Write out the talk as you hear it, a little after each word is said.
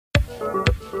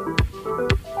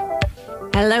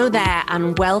Hello there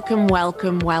and welcome,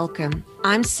 welcome, welcome.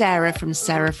 I'm Sarah from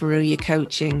Sarah Faruya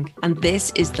Coaching, and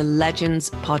this is the Legends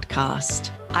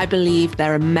Podcast. I believe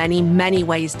there are many, many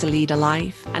ways to lead a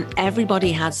life, and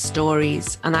everybody has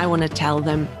stories, and I want to tell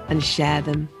them and share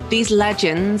them. These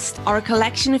legends are a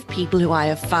collection of people who I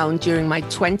have found during my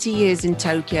 20 years in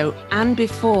Tokyo and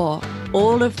before.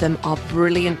 All of them are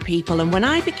brilliant people, and when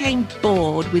I became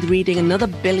bored with reading another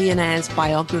billionaire's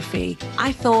biography,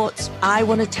 I thought I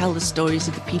want to tell the stories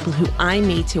of the people who I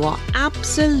meet who are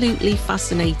absolutely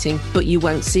fascinating, but you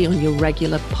won't see on your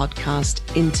regular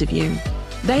podcast interview.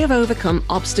 They have overcome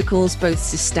obstacles, both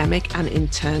systemic and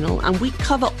internal, and we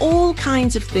cover all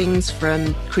kinds of things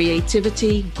from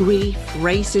creativity, grief,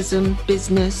 racism,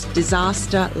 business,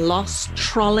 disaster, loss,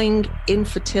 trolling,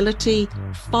 infertility,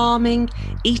 farming,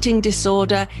 eating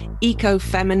disorder,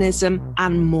 ecofeminism,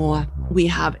 and more. We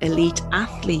have elite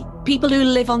athletes, people who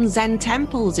live on Zen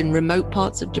temples in remote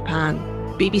parts of Japan,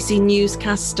 BBC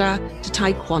newscaster to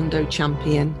Taekwondo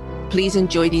champion. Please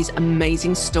enjoy these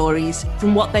amazing stories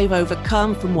from what they've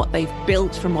overcome, from what they've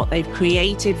built, from what they've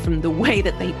created, from the way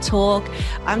that they talk.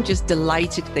 I'm just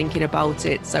delighted thinking about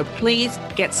it. So please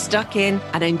get stuck in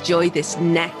and enjoy this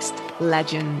next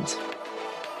legend.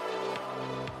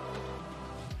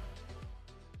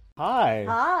 Hi.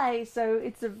 Hi. So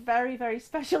it's a very, very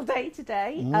special day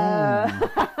today.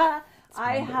 I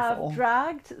have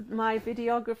dragged my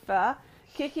videographer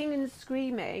kicking and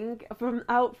screaming from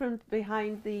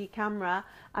behind the camera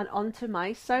and onto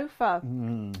my sofa,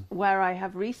 where I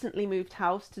have recently moved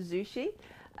house to Zushi,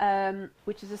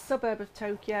 which is a suburb of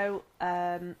Tokyo,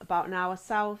 about an hour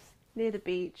south, near the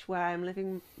beach, where I'm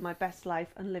living my best life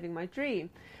and living my dream.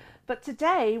 But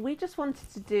today we just wanted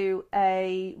to do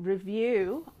a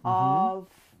review of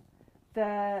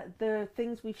the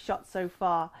things we've shot so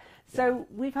far. So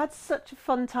we've had such a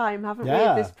fun time, haven't we,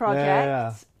 with this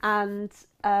project? And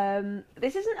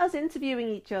this isn't us interviewing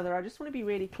each other. I just want to be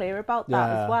really clear about that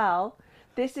as well.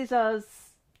 This is us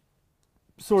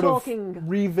sort talking. of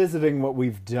revisiting what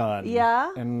we've done.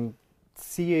 Yeah. And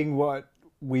seeing what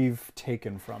we've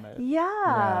taken from it.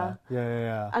 Yeah.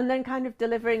 And And then kind of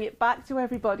delivering it back to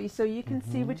everybody so you can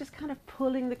see we're just kind of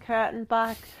pulling the curtain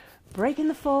back, breaking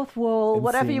the fourth wall, and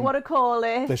whatever you want to call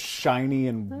it. The shiny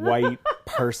and white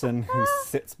person who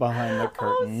sits behind the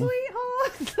curtain. Oh,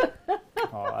 sweetheart.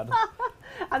 God.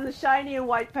 And the shiny and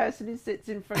white person who sits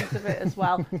in front of it as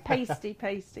well. Pasty.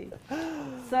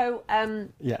 So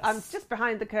Yes. I'm just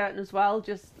behind the curtain as well,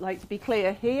 just like to be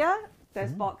clear here.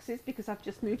 There's boxes because I've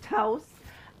just moved house.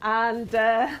 And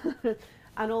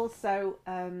and also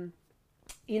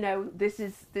this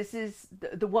is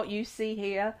the what you see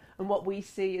here and what we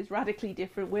see is radically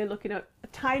different. We're looking at a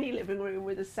tiny living room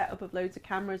with a setup of loads of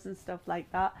cameras and stuff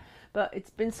like that. But it's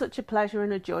been such a pleasure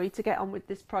and a joy to get on with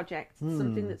this project. It's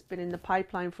something that's been in the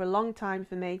pipeline for a long time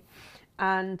for me.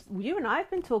 And you and I have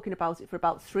been talking about it for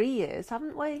about 3 years,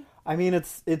 haven't we? I mean,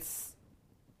 it's been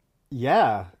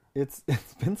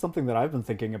something that I've been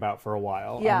thinking about for a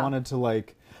while. Yeah. I wanted to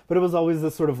but it was always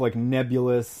this sort of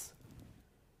nebulous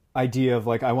idea of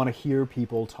I want to hear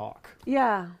people talk.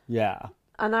 Yeah. Yeah.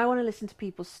 And I want to listen to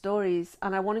people's stories,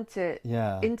 and I wanted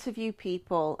to interview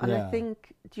people. And I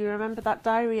think, do you remember that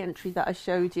diary entry that I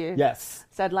showed you? Yes.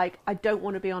 Said I don't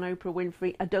want to be on Oprah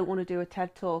Winfrey. I don't want to do a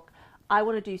TED Talk. I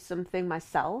want to do something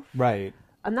myself. Right.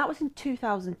 And that was in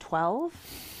 2012.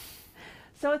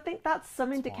 So I think that's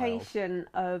some indication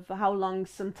of how long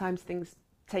sometimes things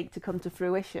take to come to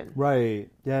fruition. Right.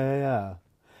 Yeah.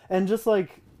 And just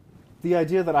the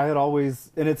idea that I had always,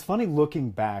 and it's funny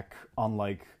looking back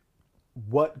on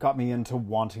what got me into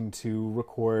wanting to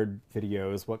record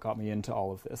videos, what got me into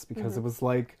all of this, because it was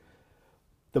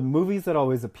the movies that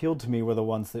always appealed to me were the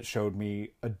ones that showed me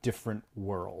a different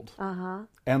world.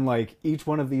 And each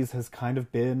one of these has kind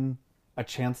of been a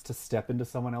chance to step into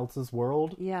someone else's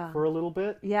world for a little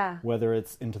bit. Yeah. Whether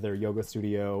it's into their yoga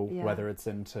studio, whether it's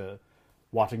into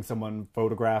watching someone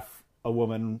photograph a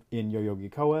woman in Yoyogi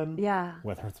Koen. Yeah.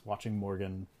 Whether it's watching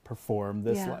Morgan perform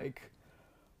this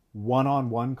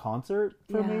one-on-one concert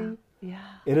for me. Yeah.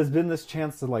 It has been this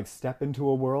chance to step into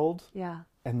a world. Yeah.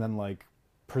 And then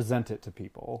present it to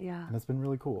people. Yeah. And it's been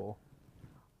really cool.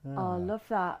 Yeah. Oh, I love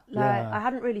that. Yeah. I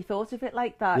hadn't really thought of it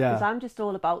like that because I'm just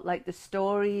all about the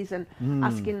stories and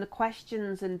asking the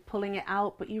questions and pulling it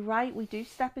out. But you're right, we do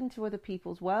step into other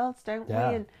people's worlds, don't we?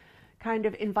 And kind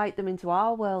of invite them into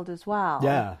our world as well.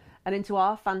 Yeah. And into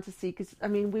our fantasy. Because, I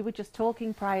mean, we were just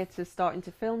talking prior to starting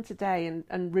to film today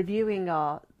and reviewing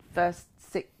our first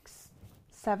 6,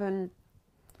 7...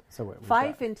 So wait,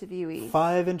 5 interviewees.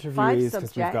 5 interviewees,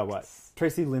 because we've got subjects.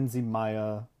 Tracy, Lindsay,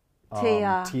 Maya,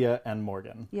 Tia, Tia, and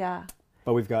Morgan. Yeah.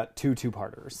 But we've got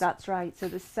two-parters. That's right. So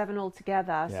there's 7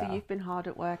 altogether. Yeah. So you've been hard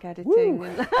at work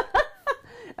editing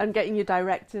and getting your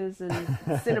directors and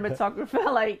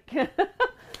cinematographer, like, yeah,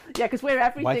 because we're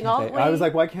everything, aren't we? I was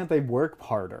like, why can't they work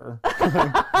harder?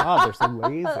 God, they're so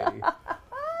lazy.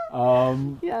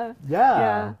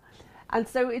 Yeah. And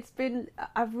so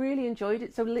I've really enjoyed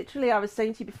it. So literally, I was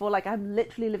saying to you before, like, I'm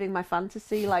literally living my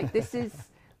fantasy. Like, this is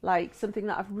like something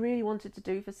that I've really wanted to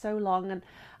do for so long. And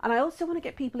I also want to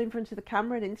get people in front of the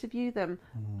camera and interview them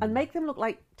and make them look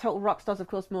like total rock stars. Of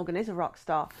course, Morgan is a rock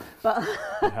star, but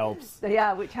it helps.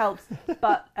 Yeah, which helps.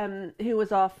 But who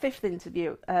was our 5th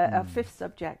interview, our 5th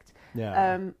subject.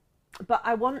 Yeah. But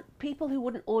I want people who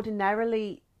wouldn't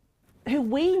ordinarily, who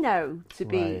we know to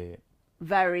be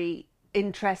very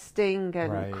interesting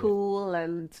and cool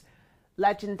and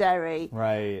legendary,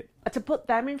 to put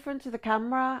them in front of the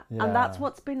camera. And that's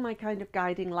what's been my kind of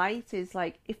guiding light, is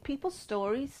like, if people's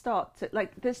stories start to,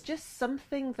 like, there's just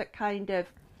something that kind of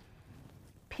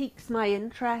piques my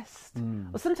interest,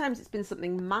 or sometimes it's been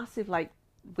something massive, like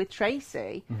with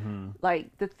Tracy,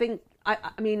 like the thing, I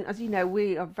mean, as you know,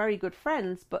 we are very good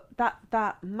friends, but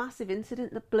that massive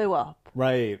incident that blew up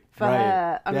for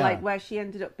her, and like where she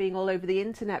ended up being all over the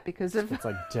internet because of it's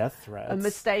like death threats, a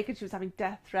mistake, and she was having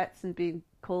death threats and being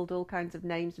called all kinds of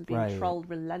names and being trolled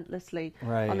relentlessly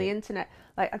on the internet.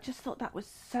 Like, I just thought that was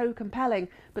so compelling,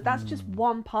 but that's just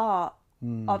one part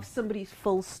of somebody's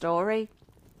full story.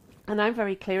 And I'm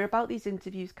very clear about these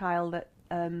interviews, Kyle, that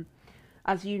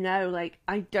as you know, like,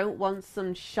 I don't want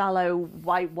some shallow,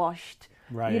 whitewashed,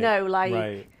 you know,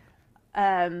 like,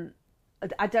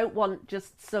 I don't want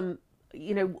just some,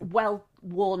 you know,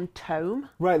 well-worn tome.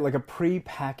 Right, like a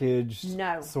pre-packaged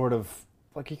sort of,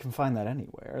 like, you can find that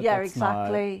anywhere. Yeah, That's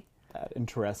exactly. Not that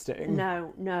interesting.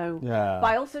 No. Yeah. But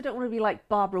I also don't want to be like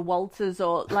Barbara Walters,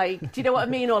 or like, do you know what I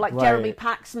mean? Or like Jeremy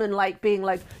Paxman, like being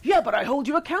like, yeah, but I hold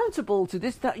you accountable to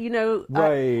this, that, you know.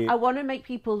 I want to make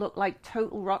people look like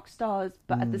total rock stars,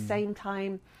 but at the same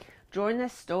time, drawing their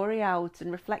story out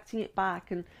and reflecting it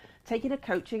back and taking a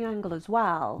coaching angle as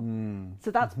well.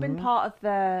 So that's been part of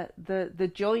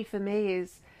the joy for me.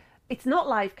 Is it's not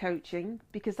live coaching,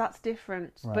 because that's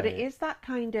different, but it is that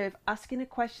kind of asking a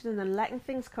question and then letting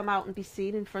things come out and be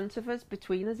seen in front of us,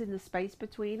 between us, in the space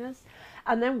between us,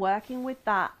 and then working with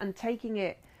that and taking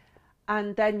it,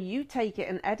 and then you take it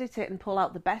and edit it and pull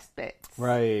out the best bits.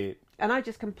 Right. And I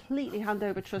just completely hand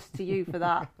over trust to you for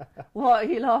that. What are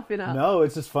you laughing at? No,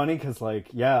 it's just funny because, like,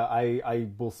 yeah, I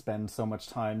will spend so much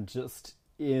time just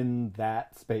in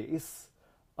that space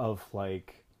of,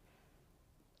 like,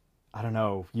 I don't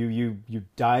know, you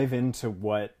dive into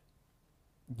what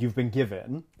you've been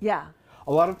given. Yeah.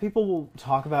 A lot of people will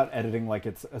talk about editing like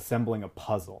it's assembling a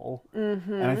puzzle.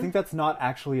 And I think that's not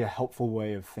actually a helpful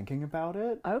way of thinking about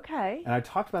it. Okay. And I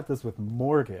talked about this with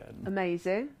Morgan.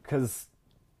 Amazing. Because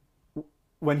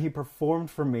when he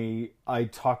performed for me, I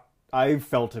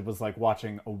felt it was like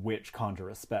watching a witch conjure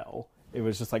a spell. It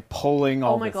was just like pulling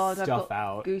all this stuff I've got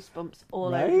out. Goosebumps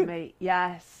all over me.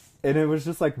 Yes. And it was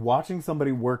just like watching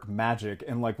somebody work magic.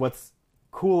 And like, what's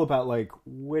cool about like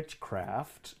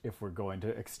witchcraft, if we're going to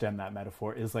extend that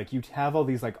metaphor, is like you have all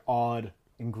these like odd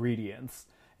ingredients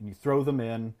and you throw them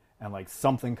in and like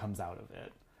something comes out of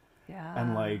it. Yeah.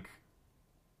 And like,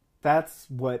 that's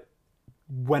what,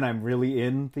 when I'm really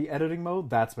in the editing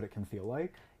mode, that's what it can feel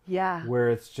like. Yeah. Where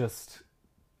it's just,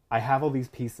 I have all these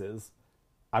pieces.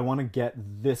 I want to get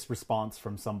this response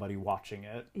from somebody watching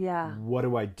it. Yeah. What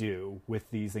do I do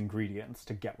with these ingredients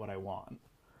to get what I want?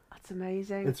 That's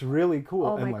amazing. It's really cool.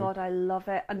 Oh my God, I love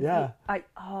it. And go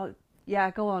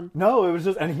on. No, it was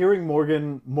just, and hearing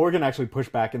Morgan actually push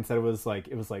back and said it was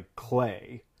like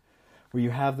clay, where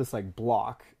you have this like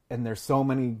block and there's so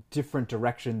many different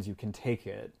directions you can take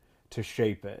it to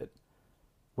shape it,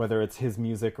 whether it's his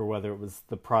music or whether it was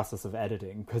the process of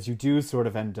editing, because you do sort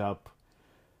of end up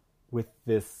with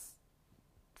this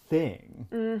thing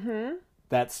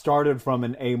that started from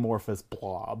an amorphous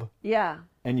blob. Yeah.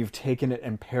 And you've taken it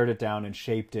and pared it down and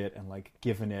shaped it and like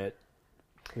given it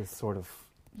this sort of...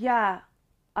 Yeah.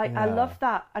 I love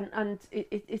that. And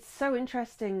it's so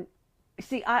interesting.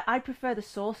 See, I prefer the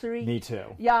sorcery. Me too.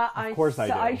 Yeah. Of course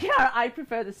I do. I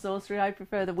prefer the sorcery. I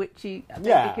prefer the witchy.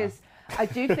 Because I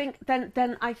do think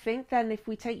then if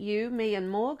we take you, me and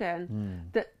Morgan,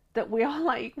 that we are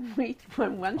like,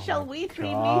 when shall we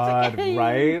three meet again?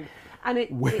 Right? And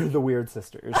we're the Weird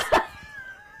Sisters.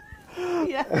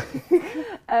 Yeah.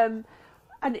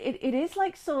 And it is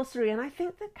like sorcery, and I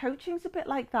think that coaching's a bit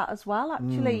like that as well,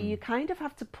 actually. You kind of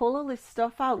have to pull all this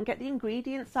stuff out and get the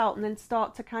ingredients out and then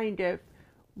start to kind of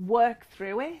work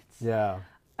through it. Yeah.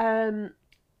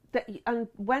 and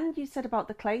when you said about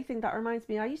the clay thing, that reminds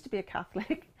me, I used to be a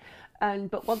Catholic,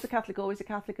 but once a Catholic, always a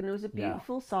Catholic, and there was a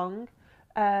beautiful song,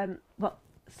 a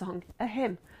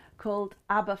hymn called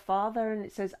Abba Father, and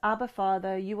it says, Abba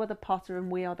Father, you are the potter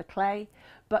and we are the clay.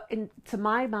 But to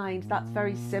my mind, that's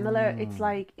very similar. It's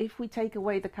like, if we take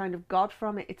away the kind of God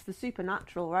from it, it's the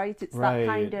supernatural, right? It's that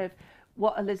kind of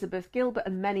what Elizabeth Gilbert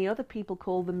and many other people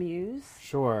call the muse.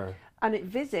 Sure. And it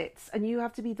visits, and you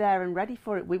have to be there and ready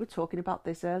for it. We were talking about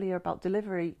this earlier, about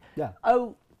delivery. Yeah.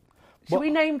 Oh, should we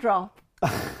name drop?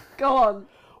 Go on.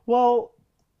 Well,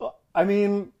 I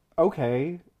mean,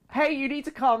 okay. Hey, you need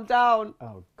to calm down.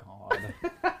 Oh, God.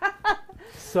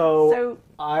 So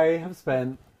I have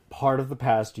spent part of the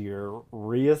past year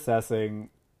reassessing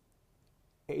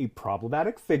a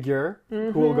problematic figure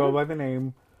who will go by the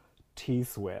name T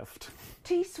Swift.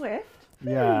 T Swift?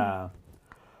 Yeah.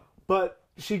 But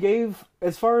she gave,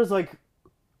 as far as like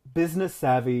business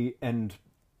savvy and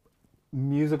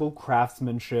musical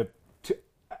craftsmanship to...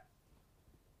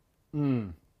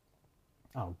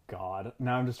 Oh, God.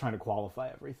 Now I'm just trying to qualify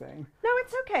everything. No,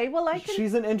 it's okay. Well,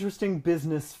 She's an interesting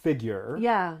business figure.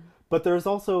 Yeah. But there's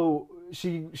also...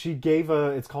 She gave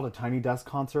it's called a Tiny Desk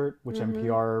concert, which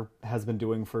NPR has been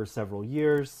doing for several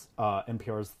years.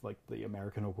 NPR is like the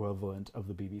American equivalent of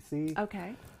the BBC.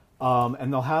 Okay.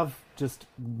 And they'll have just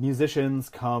musicians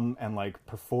come and like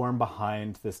perform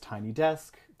behind this tiny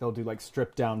desk. They'll do like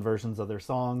stripped down versions of their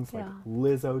songs. Like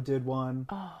Lizzo did one.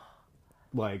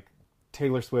 Like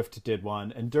Taylor Swift did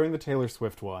one. And during the Taylor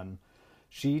Swift one,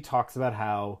 she talks about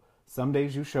how some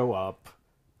days you show up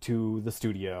to the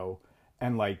studio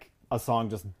and like a song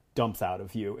just dumps out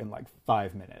of you in like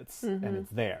 5 minutes and it's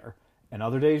there. And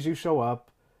other days you show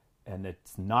up and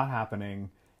it's not happening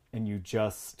and you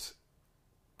just...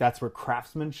 That's where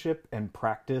craftsmanship and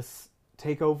practice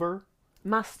take over.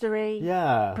 Mastery.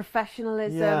 Yeah.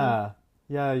 Professionalism.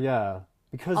 Yeah.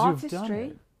 Because artistry. You've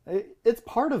done it. It's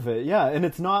part of it, yeah. And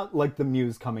it's not like the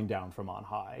muse coming down from on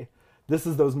high. This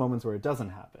is those moments where it doesn't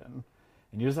happen.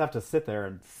 And you just have to sit there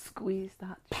and... Squeeze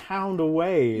that. Pound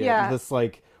away at this,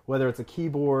 like, whether it's a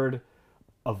keyboard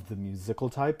of the musical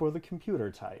type or the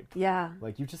computer type. Yeah.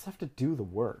 Like, you just have to do the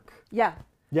work. Yeah.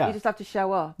 You just have to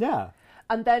show up. Yeah.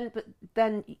 And then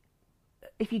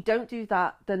if you don't do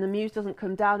that, then the muse doesn't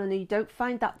come down and you don't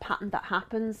find that pattern that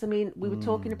happens. I mean, we were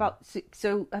talking about,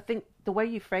 so I think the way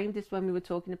you framed this when we were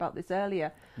talking about this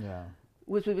earlier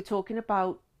was we were talking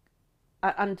about,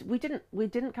 and we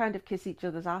didn't kind of kiss each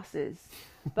other's asses,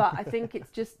 but I think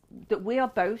it's just that we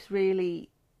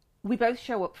both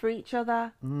show up for each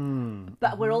other,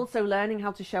 but we're also learning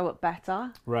how to show up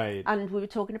better. Right. And we were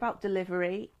talking about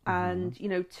delivery, and, you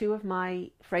know, 2 of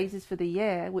my phrases for the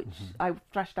year, which I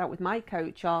thrashed out with my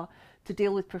coach, are to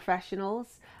deal with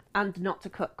professionals and not to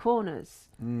cut corners.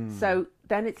 So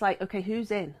then it's like, okay, who's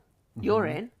in? You're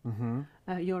in.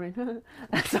 You're in.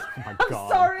 Sorry. Oh my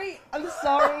God. I'm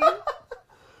sorry.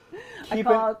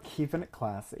 Keeping it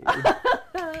classy.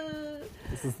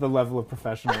 This is the level of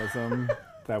professionalism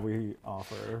that we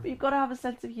offer. But you've got to have a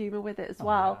sense of humour with it as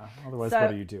well. Yeah. Otherwise, what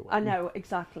are you doing? I know,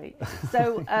 exactly.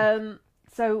 So,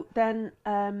 so then,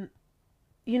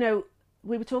 you know,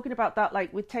 we were talking about that,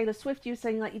 like with Taylor Swift, you were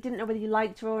saying like you didn't know whether you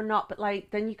liked her or not, but like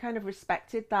then you kind of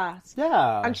respected that.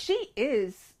 Yeah. And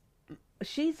she's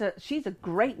a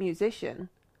great musician.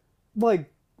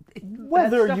 Like,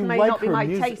 whether you like her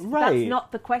music, taste. Right? That's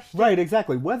not the question. Right,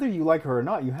 exactly. Whether you like her or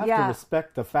not, you have to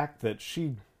respect the fact that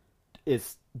she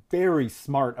is very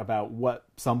smart about what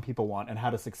some people want and how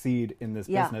to succeed in this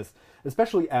business,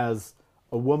 especially as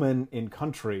a woman in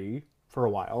country for a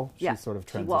while. She sort of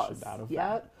transitioned out of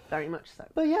that. Very much so.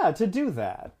 But yeah, to do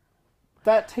that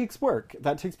takes work.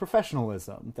 That takes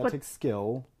professionalism. That takes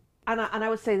skill. And I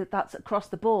would say that that's across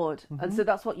the board. And so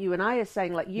that's what you and I are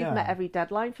saying. Like, you've met every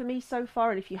deadline for me so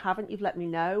far. And if you haven't, you've let me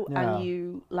know. Yeah. And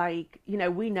you, like, you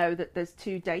know, we know that there's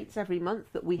 2 dates every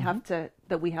month that we have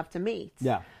to meet.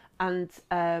 Yeah. And,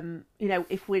 you know,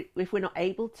 if we're not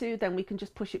able to, then we can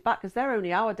just push it back because they're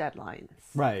only our deadlines.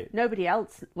 Right. Nobody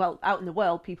else, well, out in the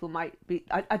world, people might be,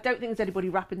 I don't think there's anybody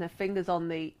wrapping their fingers on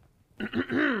the,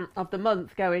 of the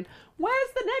month going,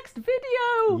 where's the next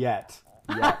video? Yet.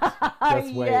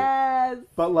 Just wait. Yes.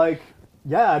 But like,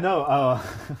 yeah, no,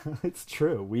 it's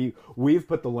true. We've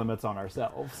put the limits on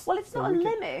ourselves. Well, it's not a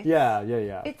limit. Yeah.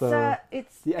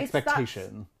 It's the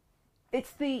expectation.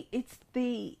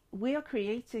 We are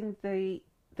creating the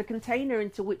container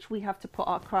into which we have to put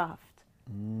our craft.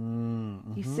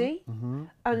 You see?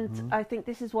 And I think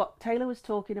this is what Taylor was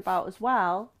talking about as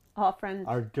well. our friend,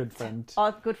 our good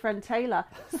friend Taylor,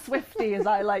 Swifty as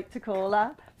I like to call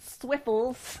her,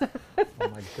 Swiffles. Oh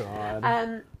my God.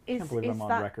 I can't believe I'm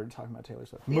on record talking about Taylor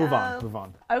Swift. Move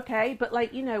on. Okay, but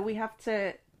like, you know, we have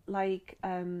to like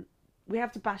we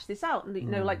have to bash this out, and you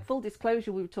know, like, full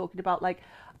disclosure, we were talking about, like,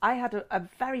 I had a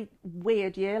very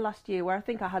weird year last year where I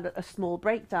think I had a small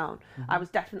breakdown. I was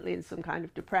definitely in some kind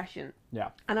of depression. Yeah.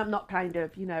 And I'm not kind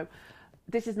of, you know,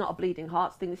 this is not a bleeding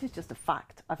hearts thing. This is just a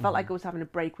fact. I felt like I was having a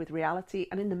break with reality.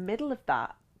 And in the middle of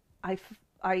that, I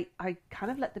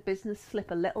kind of let the business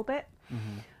slip a little bit.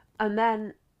 And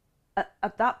then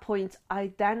at that point,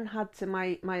 I then had to,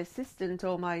 my assistant,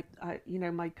 or my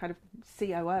kind of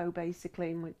COO,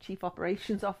 basically, my chief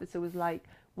operations officer, was like,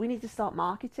 we need to start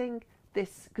marketing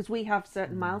this, because we have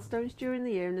certain milestones during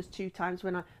the year, and there's 3 times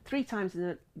in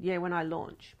the year when I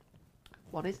launch.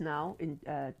 One is now in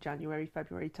January,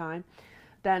 February time,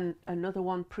 then another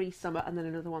one pre-summer, and then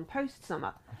another one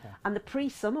post-summer. Okay. And the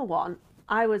pre-summer one,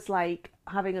 I was like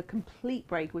having a complete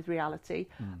break with reality.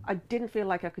 I didn't feel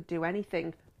like I could do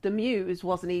anything. The Muse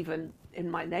wasn't even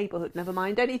in my neighbourhood, never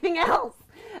mind anything else.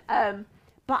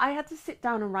 But I had to sit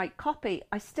down and write copy.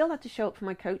 I still had to show up for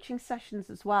my coaching sessions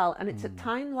as well. And it's at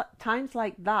times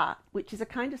like that, which is a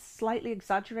kind of slightly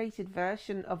exaggerated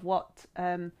version of what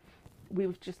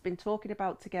we've just been talking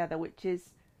about together, which is,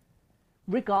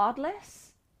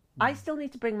 regardless, I still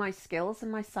need to bring my skills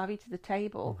and my savvy to the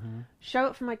table, show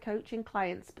up for my coaching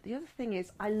clients. But the other thing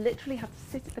is, I literally have to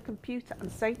sit at the computer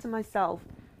and say to myself,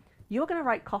 you're going to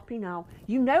write copy now.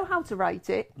 You know how to write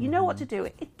it. You know what to do.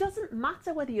 It doesn't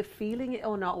matter whether you're feeling it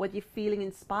or not, whether you're feeling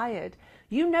inspired.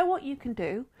 You know what you can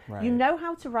do. Right. You know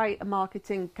how to write a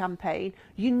marketing campaign.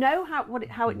 You know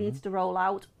how it needs to roll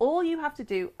out. All you have to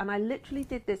do, and I literally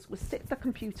did this, was sit at the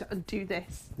computer and do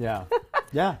this. Yeah.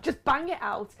 Yeah. Just bang it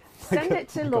out. Send it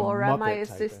to Laura, my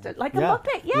assistant. Like a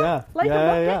Muppet. Yeah. Like a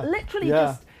Muppet. Literally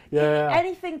just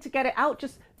anything to get it out.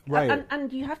 Just... Right.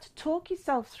 And you have to talk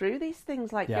yourself through these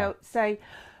things, like go say,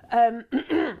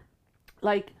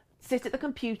 like, sit at the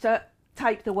computer,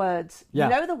 type the words. You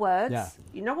know the words.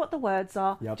 You know what the words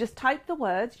are. Just type the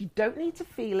words. You don't need to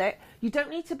feel it. You don't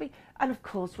need to be. And of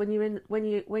course, when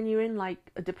you're in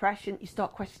like a depression, you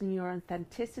start questioning your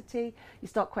authenticity. You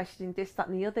start questioning this, that,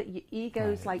 and the other. Your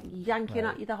ego's like yanking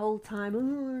at you the whole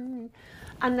time.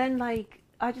 And then, like,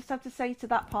 I just have to say to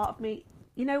that part of me,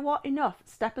 you know what, enough,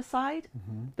 step aside.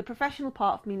 The professional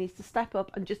part of me needs to step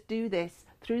up and just do this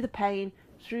through the pain,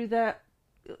 through the,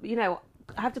 you know,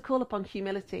 I have to call upon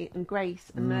humility and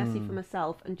grace and mercy for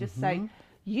myself, and just say,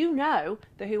 you know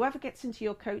that whoever gets into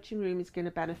your coaching room is going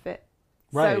to benefit.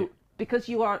 Right. So, because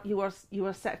you are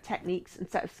a set of techniques and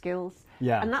set of skills.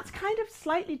 Yeah. And that's kind of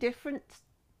slightly different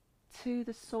to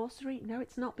the sorcery. No,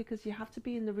 it's not, because you have to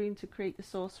be in the room to create the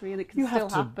sorcery, and it can still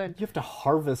happen. You have to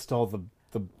harvest all the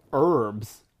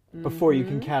herbs before you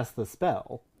can cast the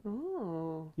spell.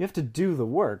 Ooh. You have to do the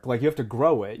work. Like, you have to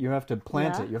grow it. You have to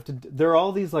plant it. You have to. There are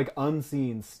all these, like,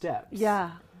 unseen steps.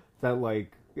 Yeah. That,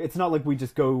 like, it's not like we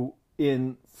just go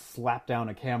in, slap down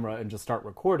a camera, and just start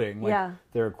recording. Like,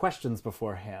 there are questions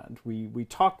beforehand. We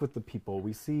talk with the people.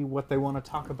 We see what they want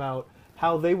to talk about,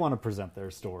 how they want to present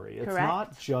their story. It's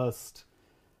not just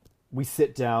we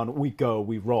sit down, we go,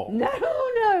 we roll.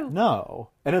 No.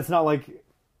 And it's not like,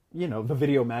 you know, the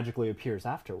video magically appears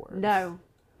afterwards. No.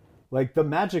 Like, the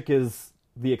magic is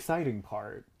the exciting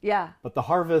part. Yeah. But the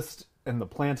harvest and the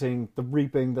planting, the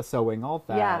reaping, the sowing, all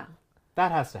that,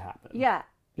 that has to happen. Yeah.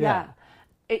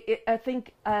 I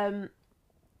think, you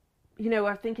know,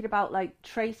 I'm thinking about, like,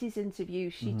 Tracy's interview.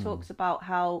 She talks about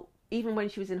how even when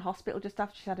she was in hospital just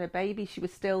after she had her baby, she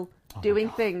was still doing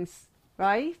things,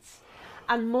 right?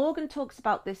 And Morgan talks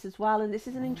about this as well, and this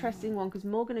is an interesting one because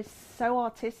Morgan is so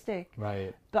artistic.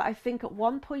 Right. But I think at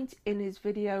one point in his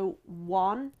video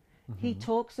 1, he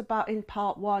talks about, in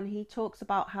part 1, he talks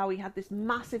about how he had this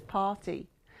massive party.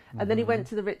 And then he went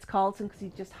to the Ritz-Carlton because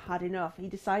he just had enough. He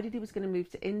decided he was going to move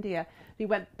to India. He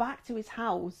went back to his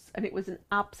house, and it was an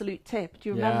absolute tip. Do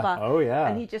you remember? Oh, yeah.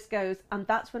 And he just goes, and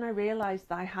that's when I realised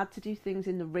that I had to do things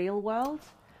in the real world.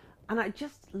 And I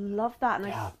just love that. And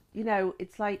I, you know,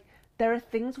 it's like, there are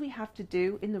things we have to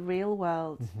do in the real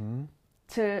world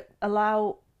to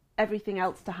allow everything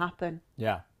else to happen.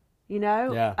 Yeah. You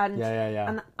know? Yeah.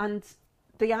 And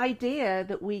the idea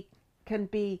that we can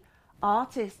be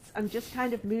artists and just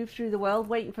kind of move through the world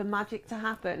waiting for magic to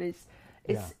happen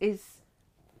is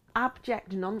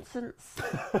abject nonsense.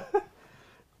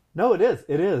 No, it is.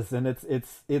 It is. And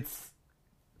it's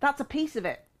that's a piece of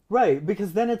it. Right,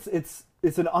 because then it's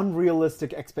an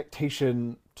unrealistic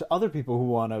expectation to other people who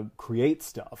want to create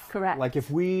stuff. Correct. Like,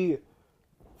 if we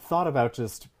thought about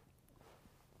just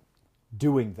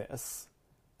doing this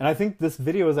And I think this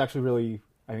video is actually really,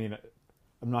 I mean,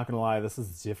 I'm not going to lie, this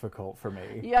is difficult for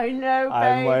me. Yeah, I know, babe.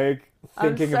 I'm like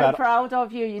thinking I'm so proud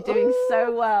of you. You're doing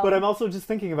so well. But I'm also just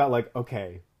thinking about like,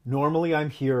 okay, normally I'm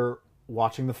here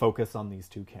watching the focus on these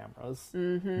two cameras.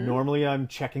 Mm-hmm. Normally I'm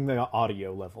checking the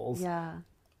audio levels. Yeah.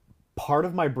 Part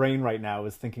of my brain right now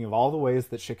is thinking of all the ways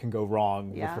that shit can go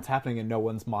wrong with what's happening and no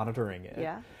one's monitoring it.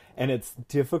 Yeah. And it's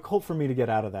difficult for me to get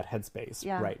out of that headspace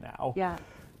right now. Yeah.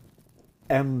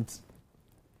 And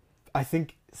I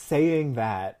think saying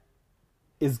that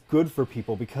is good for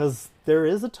people because there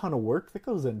is a ton of work that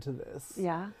goes into this.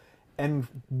 Yeah. And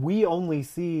we only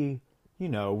see, you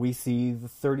know, we see the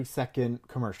 30-second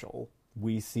commercial.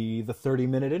 We see the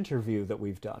 30-minute interview that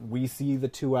we've done. We see the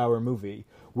 2-hour movie.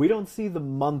 We don't see the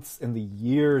months and the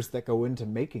years that go into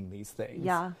making these things.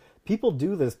 Yeah. People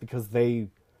do this because they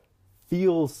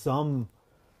feel some,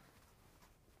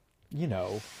 you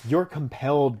know, you're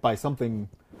compelled by something.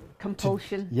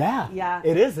 Compulsion. Yeah.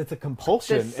 It is. It's a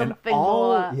compulsion. There's something and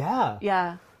all, more. Yeah.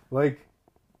 Yeah. Like,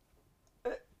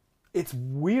 it's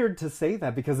weird to say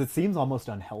that because it seems almost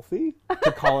unhealthy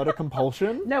to call it a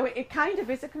compulsion. No, it kind of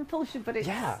is a compulsion, but it's...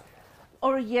 Yeah.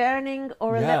 Or a yearning,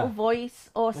 or a little voice,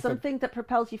 or like something that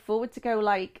propels you forward to go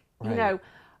like, you know...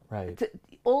 Right.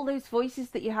 All those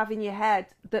voices that you have in your head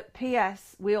that,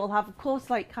 P.S., we all have. Of course,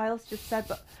 like Kyle's just said,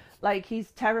 but... Like, he's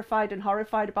terrified and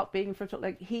horrified about being in front of...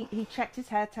 Like, he checked his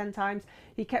hair 10 times.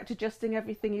 He kept adjusting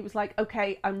everything. He was like,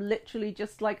 okay, I'm literally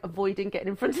just, like, avoiding getting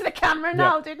in front of the camera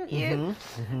now, didn't you?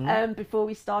 Before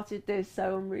we started this.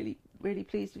 So I'm really, really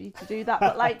pleased with you to do that.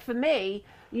 But, like, for me,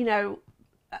 you know,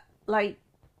 like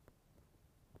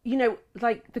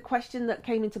the question that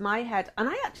came into my head, and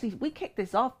we kicked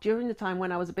this off during the time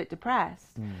when I was a bit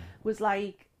depressed, was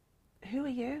like, who are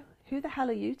you? Who the hell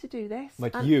are you to do this?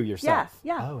 Like you yourself?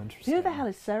 Yeah. Oh, interesting. Who the hell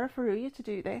is Sarah Faruya to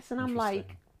do this? And I'm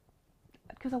like,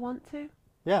 because I want to.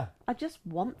 Yeah. I just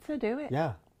want to do it.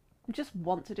 Yeah. I just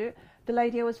want to do it. The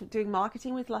lady I was doing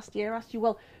marketing with last year asked you,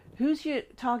 well, who's your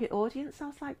target audience? I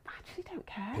was like, I actually don't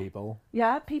care. People.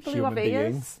 Yeah, people who have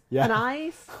ears and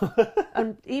eyes.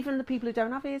 And even the people who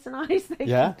don't have ears and eyes, they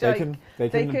can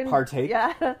partake.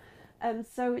 Yeah. And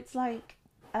so it's like...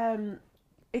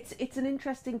 It's an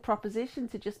interesting proposition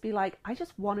to just be like, I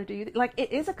just want to do it. Like,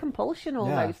 it is a compulsion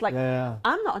almost.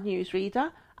 I'm not a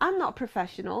newsreader. I'm not a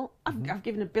professional. I've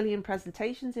given 1 billion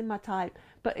presentations in my time.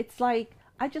 But it's like,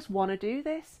 I just want to do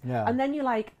this. Yeah. And then you're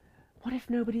like, what if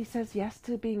nobody says yes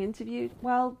to being interviewed?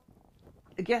 Well,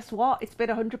 guess what? It's been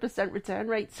 100% return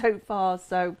rate so far.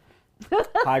 So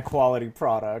high quality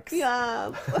products.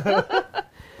 Yeah.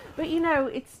 But, you know,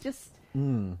 it's just...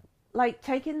 Like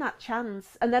taking that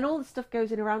chance, and then all the stuff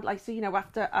goes in around. Like, so you know,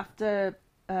 after,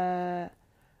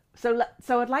 so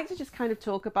I'd like to just kind of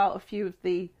talk about a few of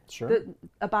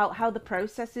about how the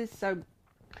process is. So,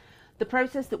 the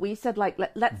process that we said, like,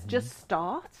 let's just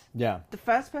start. Yeah. The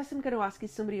first person I'm going to ask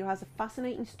is somebody who has a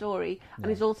fascinating story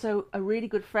and is also a really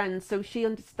good friend, so she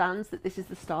understands that this is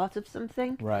the start of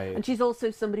something. Right. And she's also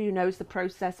somebody who knows the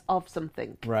process of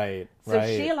something. Right. So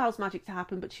she allows magic to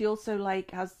happen, but she also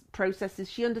like has processes.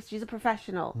 She's a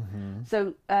professional.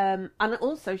 So and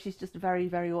also she's just a very,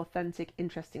 very authentic,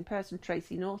 interesting person.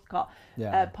 Tracy Northcott.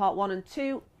 Yeah. Part 1 and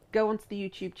 2. Go onto the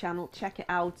YouTube channel, check it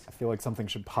out. I feel like something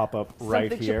should pop up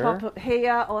right here. Something should pop up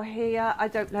here or here. I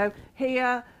don't know.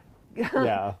 Here.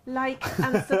 Yeah. Like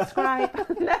and subscribe.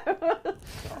 No. God.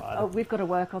 Oh, we've got to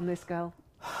work on this, girl.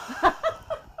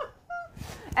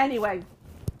 Anyway.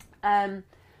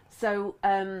 So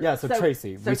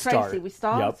Tracy, we start.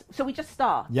 Yep. So we just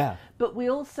start. Yeah. But we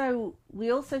also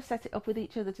set it up with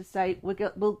each other to say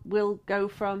we'll go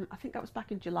from, I think that was back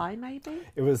in July maybe.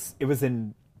 It was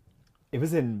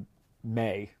in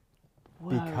May.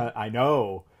 Whoa. Because I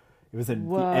know it was in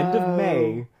the end of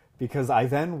May because I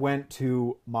then went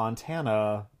to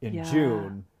Montana in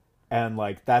June, and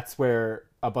like that's where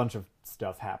a bunch of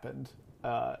stuff happened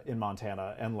in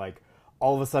Montana, and like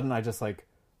all of a sudden I just like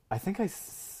I think I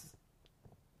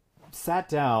sat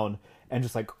down and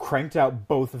just like cranked out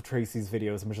both of Tracy's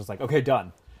videos and was just like, okay,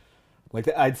 done. Like,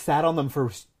 I'd sat on them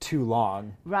for too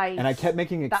long. Right. And I kept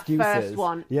making excuses. That first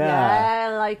one.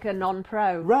 Yeah, like a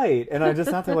non-pro. Right. And I just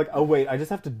sat there like, oh, wait, I just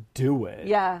have to do it.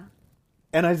 Yeah.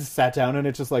 And I just sat down and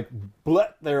it just like, bleh,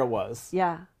 there it was.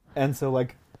 Yeah. And so,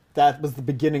 like, that was the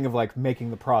beginning of, like, making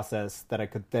the process that I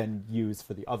could then use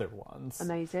for the other ones.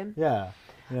 Amazing. Yeah.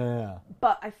 Yeah.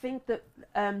 But I think that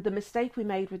the mistake we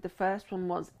made with the first one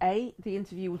was, the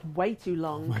interview was way too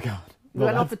long. Oh, my God. We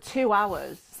went on for 2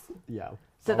 hours. Yeah.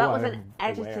 So that was an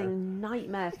editing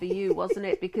nightmare for you, wasn't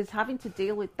it? Because having to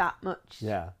deal with that much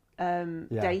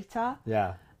data,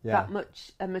 that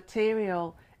much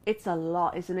material, it's a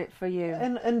lot, isn't it, for you?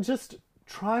 And just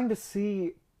trying to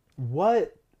see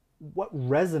what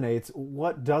resonates,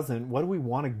 what doesn't, what do we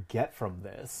want to get from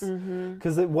this?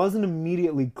 Because it wasn't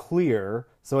immediately clear,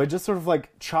 so I just sort of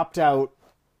like chopped out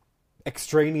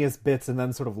extraneous bits and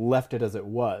then sort of left it as it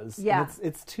was. Yeah.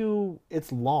 And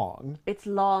it's long. It's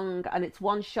long and it's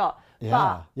one shot. Yeah,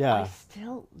 but yeah. I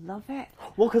still love it.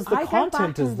 Well, because the I go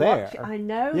content back is and there. watch it. I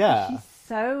know. Yeah.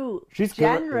 She's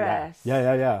generous.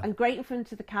 Yeah. And great in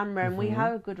front of the camera, and we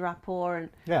have a good rapport. And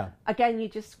Yeah. again,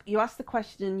 you ask the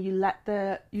question, and you let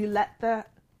the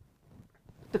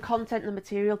content and the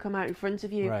material come out in front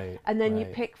of you, Right, and then you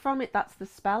right. pick from it. That's the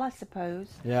spell, I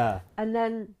suppose. Yeah. And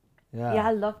then. Yeah,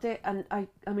 I loved it, and I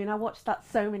mean, I watched that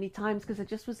so many times because I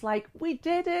just was like, we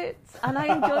did it, and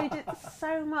I enjoyed it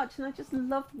so much, and I just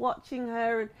loved watching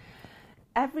her. And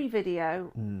every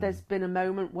video, there's been a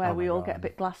moment where Oh we my all God. get a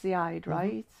bit glassy-eyed,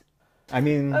 right? I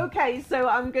mean, Okay, so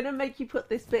I'm going to make you put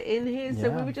this bit in here. So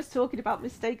we Yeah. were just talking about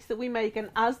mistakes that we make, and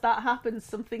as that happens,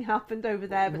 something happened over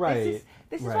there. But Right,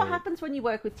 this is right. what happens when you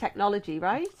work with technology,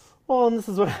 right? well, and this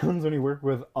is what happens when you work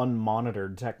with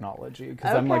unmonitored technology,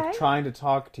 because I'm like Okay. trying to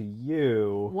talk to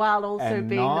you While also and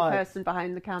being the not person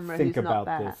behind the camera think who's not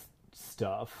about there. this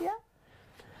stuff. Yeah.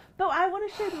 But I want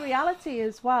to show the reality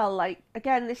as well. Like,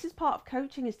 again, this is part of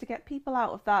coaching, is to get people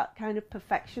out of that kind of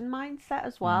perfection mindset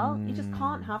as well. You just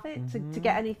can't have it to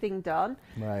get anything done.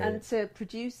 Right. And to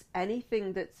produce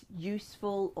anything that's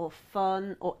useful or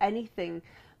fun or anything.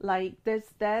 Like,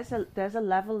 there's a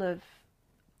level of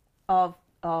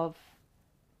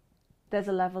there's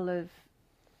a level of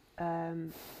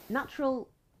natural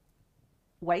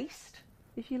waste,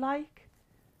 if you like,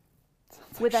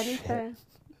 with like anything.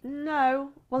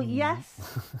 No, well,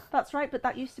 yes, that's right, but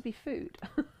that used to be food.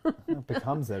 It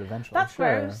becomes it eventually. That's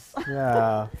sure. gross.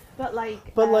 Yeah. But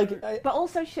like, But, like, I- but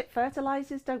also shit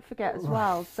fertilizers. Don't forget as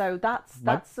well. So that's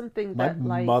something My that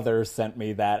like mother sent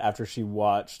me that after she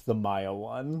watched the Maya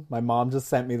one. My mom just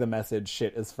sent me the message,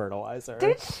 "Shit is fertilizer."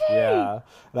 Did she? Yeah.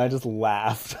 And I just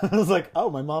laughed. I was like, "Oh,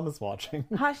 my mom is watching."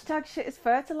 hashtag shit is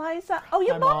fertilizer. Oh,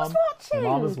 your My mom's watching. My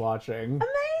mom is watching.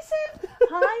 Amazing.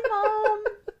 Hi, mom.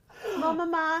 Mama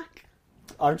Mac.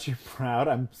 Aren't you proud?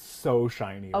 I'm so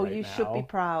shiny Oh, right you now. should be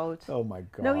proud. Oh my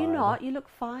god. No, you're not. You look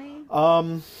fine.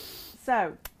 But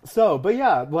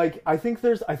yeah, like I think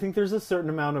there's a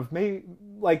certain amount of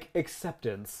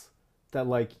acceptance that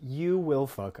like you will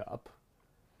fuck up.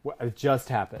 It just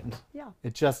happened. Yeah.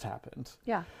 It just happened.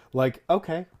 Yeah. Like,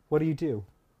 okay, what do you do?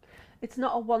 It's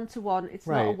not a one-to-one. It's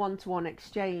not a Right. one-to-one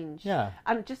exchange. Yeah.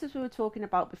 And just as we were talking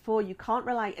about before, you can't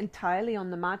rely entirely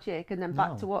on the magic. And then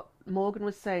back No. to what Morgan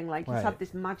was saying, like he's Right. had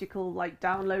this magical like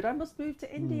download. I must move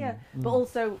to India, but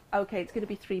also okay, it's going to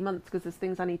be 3 months because there's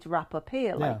things I need to wrap up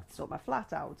here, like Yeah. sort my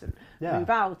flat out and Yeah. move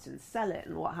out and sell it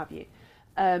and what have you.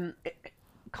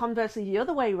 Conversely, the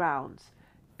other way round.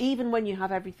 Even when you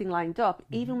have everything lined up,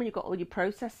 even when you've got all your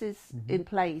processes in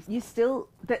place, you still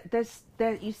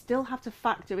you still have to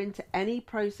factor into any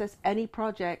process, any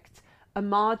project, a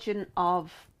margin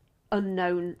of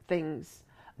unknown things,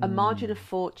 a margin of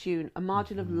fortune, a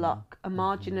margin of luck, a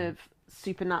margin of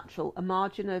supernatural, a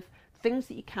margin of things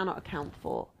that you cannot account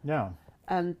for. Yeah.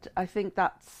 And I think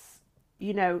that's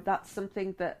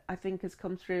something that I think has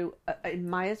come through in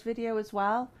Maya's video as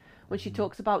well. When she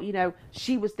talks about,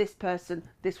 she was this person,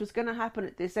 this was going to happen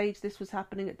at this age, this was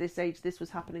happening at this age, this was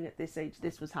happening at this age,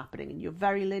 this was happening. And you're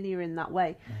very linear in that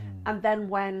way. And then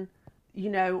when,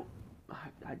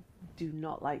 I do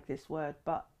not like this word,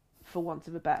 but for want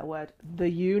of a better word, the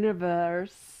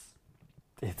universe.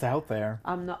 It's out there.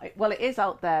 Well, it is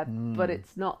out there, but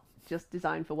it's not just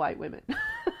designed for white women.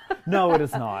 No, it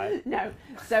is not. No.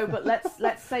 So, but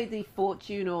let's say the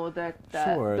fortune or the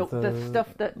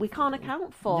stuff that we can't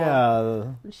account for.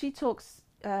 Yeah. And she talks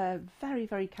very,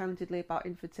 very candidly about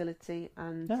infertility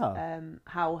and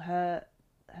how her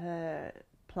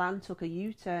plan took a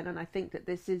U-turn. And I think that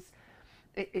this is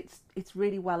it's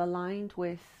really well aligned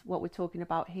with what we're talking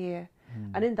about here.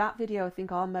 And in that video, I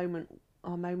think our moment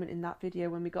in that video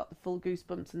when we got the full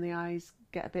goosebumps and the eyes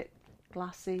get a bit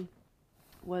glassy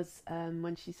was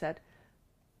when she said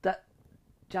that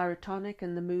gyrotonic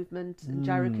and the movement and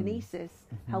gyrokinesis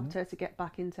helped her to get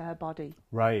back into her body.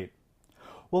 Right.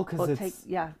 Well, because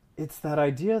it's that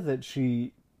idea that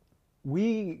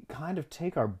we kind of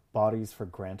take our bodies for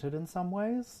granted in some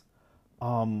ways.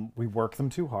 We work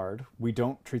them too hard. We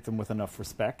don't treat them with enough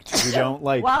respect. We don't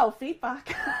like. Wow,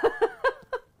 feedback.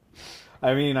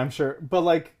 I mean, I'm sure, but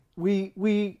like we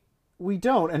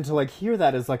don't, and to like hear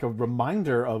that is like a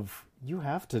reminder of you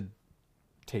have to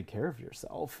take care of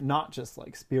yourself, not just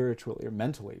like spiritually or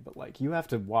mentally, but like you have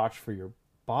to watch for your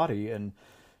body. And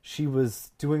she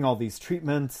was doing all these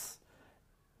treatments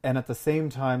And at the same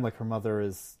time, like, her mother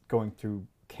is going through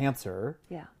cancer.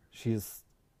 Yeah.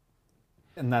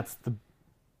 And that's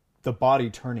the body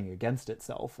turning against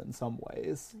itself in some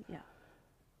ways. Yeah.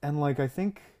 And, like, I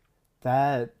think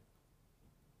that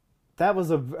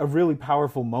was a really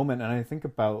powerful moment. And I think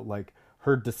about, like,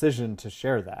 her decision to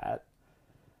share that,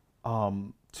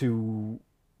 to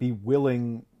be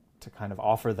willing to kind of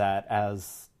offer that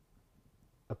as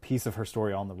a piece of her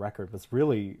story on the record was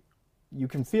really, you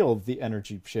can feel the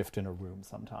energy shift in a room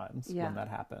sometimes when that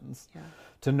happens. Yeah.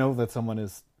 To know that someone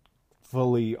is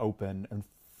fully open and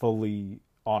fully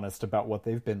honest about what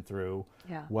they've been through,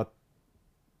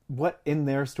 what in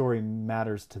their story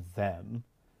matters to them,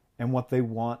 and what they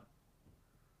want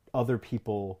other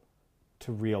people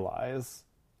to realize,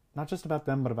 not just about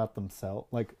them, but about themselves,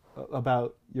 like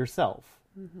about yourself.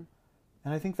 Mm-hmm.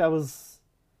 And I think that was,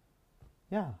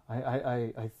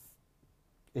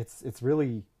 it's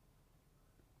really,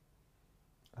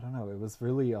 I don't know, it was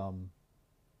really,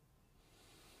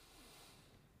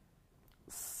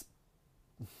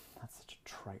 that's such a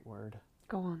trite word.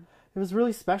 Go on. It was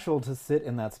really special to sit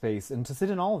in that space and to sit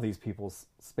in all of these people's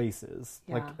spaces.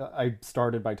 Yeah. Like, I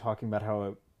started by talking about how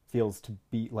it feels to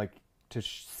be, like, to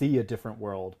see a different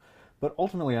world. But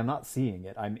ultimately, I'm not seeing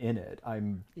it. I'm in it.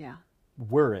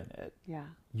 We're in it. Yeah.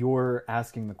 You're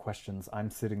asking the questions. I'm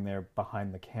sitting there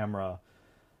behind the camera.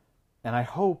 And I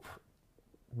hope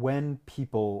when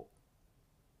people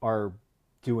are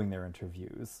doing their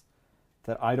interviews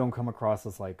that I don't come across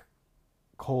as, like,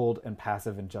 cold and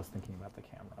passive and just thinking about the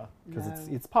camera, because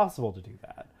it's possible to do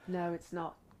that. No, it's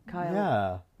not, Kyle.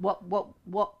 Yeah.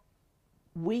 What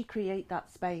we create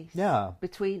that space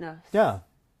between us. Yeah.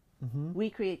 Mm-hmm. We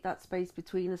create that space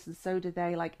between us, and so do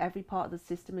they. Like, every part of the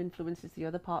system influences the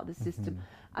other part of the system,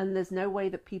 and there's no way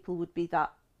that people would be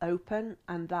that open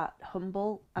and that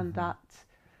humble and that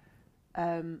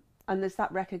and there's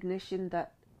that recognition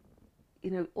that,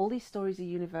 you know, all these stories are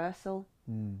universal.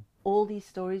 All these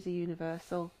stories are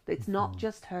universal. It's not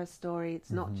just her story.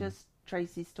 It's not just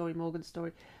Tracy's story, Morgan's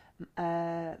story,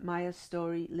 Maya's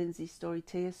story, Lindsay's story,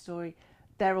 Tia's story.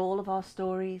 They're all of our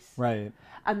stories. Right.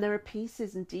 And there are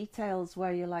pieces and details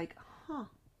where you're like, I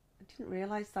didn't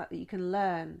realise that you can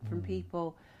learn from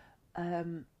people.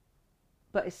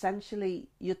 But essentially,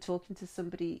 you're talking to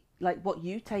somebody, like, what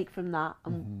you take from that,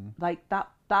 and like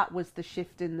that was the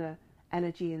shift in the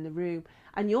energy in the room.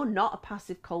 And you're not a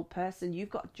passive, cold person. You've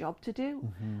got a job to do.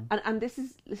 And this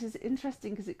is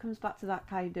interesting, because it comes back to that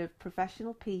kind of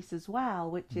professional piece as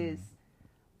well, which is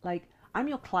like, I'm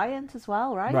your client as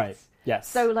well, right? Right. Yes.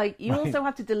 So, like, you also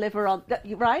have to deliver on that,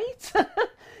 right?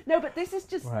 No, but this is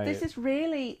just this is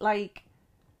really, like,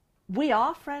 we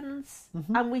are friends,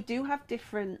 and we do have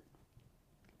different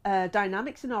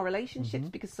dynamics in our relationships,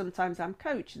 because sometimes I'm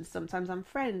coach, and sometimes I'm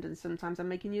friend, and sometimes I'm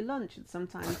making you lunch, and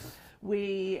sometimes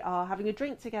we are having a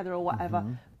drink together or whatever.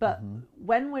 But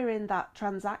when we're in that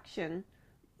transaction,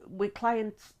 we're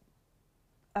clients,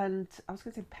 and I was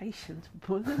going to say patient,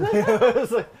 but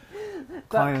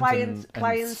client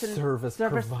and service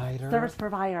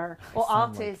provider, or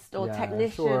artist, or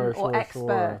technician, or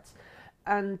expert,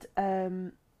 and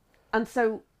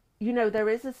so, you know, there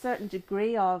is a certain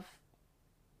degree of,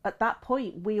 at that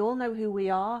point, we all know who we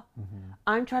are.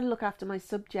 I'm trying to look after my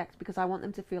subjects because I want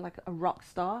them to feel like a rock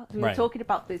star. We were talking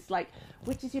about this, like,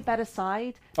 which is your better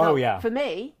side? Now, for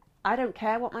me, I don't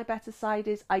care what my better side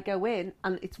is. I go in,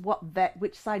 and it's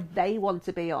which side they want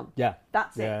to be on. Yeah.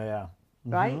 That's it. Yeah.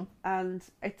 Right? And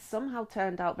it's somehow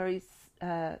turned out very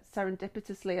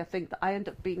serendipitously, I think, that I end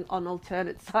up being on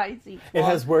alternate sides each It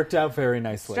has worked out very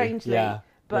nicely. Strangely. Yeah.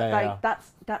 But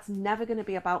that's never going to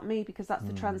be about me, because that's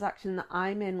the transaction that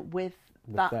I'm in with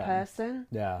that them. Person.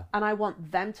 Yeah. And I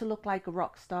want them to look like a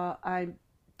rock star. I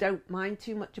don't mind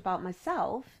too much about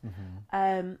myself.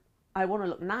 I want to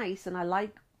look nice, and I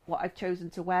like what I've chosen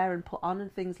to wear and put on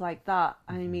and things like that.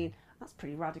 I mean, that's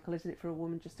pretty radical, isn't it, for a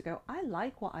woman just to go, I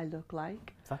like what I look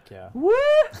like. Fuck yeah. Woo!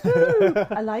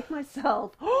 I like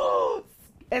myself.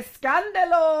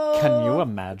 Escándalo! Can you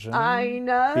imagine? I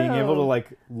know. Being able to,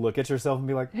 like, look at yourself and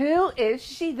be like, who is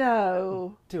she,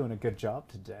 though? Doing a good job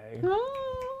today.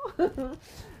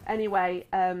 Anyway,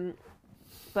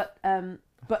 but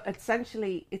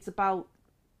essentially, it's about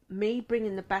me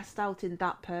bringing the best out in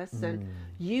that person,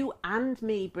 you and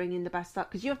me bringing the best out,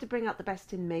 because you have to bring out the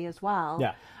best in me as well.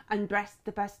 Yeah. And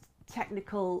the best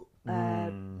technical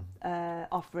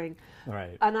offering.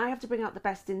 Right. And I have to bring out the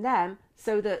best in them,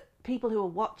 so that people who are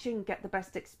watching get the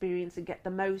best experience and get the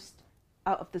most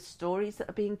out of the stories that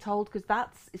are being told, because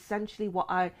that's essentially what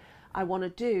I want to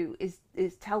do,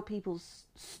 is tell people's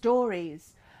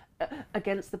stories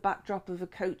against the backdrop of a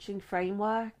coaching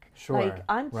framework. Sure. Like,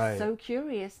 I'm Right. so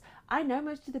curious. I know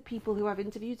most of the people who I've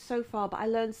interviewed so far, but I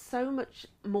learned so much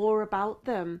more about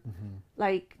them.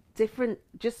 Like, different,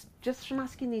 just from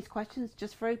asking these questions,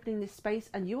 just for opening this space,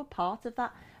 and you are part of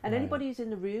that. And Right. anybody who's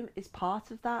in the room is part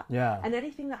of that. Yeah. And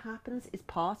anything that happens is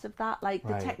part of that. Like, the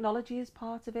Right. technology is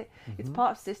part of it. It's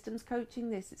part of systems coaching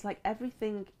this. It's like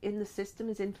everything in the system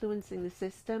is influencing the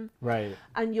system. Right.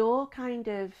 And you're kind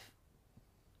of,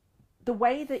 the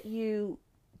way that you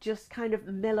just kind of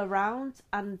mill around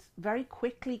and very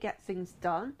quickly get things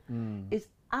done is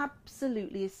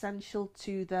absolutely essential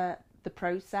to the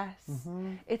process.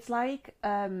 It's like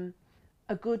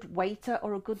a good waiter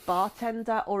or a good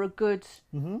bartender or a good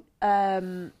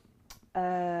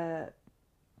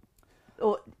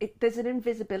there's an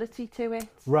invisibility to it,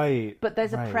 Right. but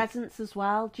there's right. a presence as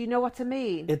well. Do you know what I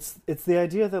mean? It's the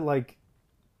idea that, like,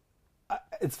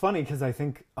 it's funny because I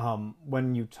think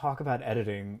when you talk about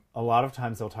editing, a lot of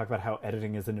times they'll talk about how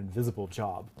editing is an invisible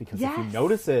job, because if you Yes.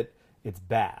 notice it, it's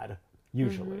bad,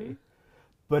 usually.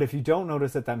 But if you don't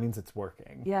notice it, that means it's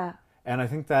working. Yeah. And I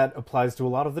think that applies to a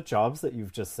lot of the jobs that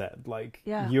you've just said. Like,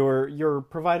 Yeah. you're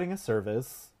providing a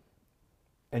service,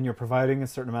 and you're providing a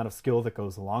certain amount of skill that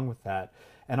goes along with that.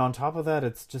 And on top of that,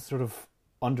 it's just sort of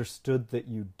understood that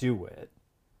you do it.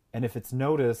 And if it's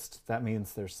noticed, that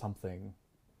means there's something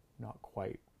not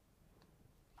quite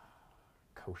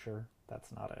kosher.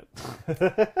 That's not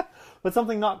it. But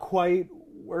something not quite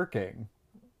working.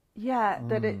 Yeah,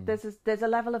 that there's a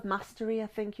level of mastery, I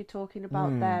think you're talking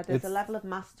about there. There's a it's- level of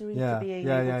mastery Yeah, to being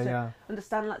yeah, able yeah, to yeah.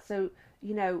 understand that. So,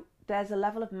 you know, there's a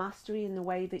level of mastery in the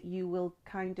way that you will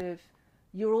kind of,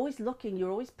 you're always looking, you're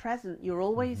always present, you're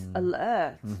always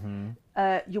alert.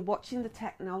 You're watching the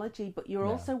technology, but you're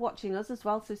also watching us as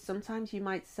well. So sometimes you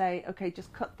might say, okay,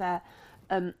 just cut there.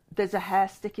 There's a hair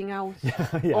sticking out,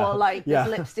 Yeah. or like Yeah.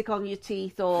 there's lipstick on your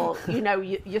teeth, or you know,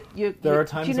 There are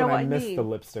times do you know when what I miss mean? the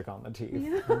lipstick on the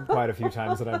teeth. Quite a few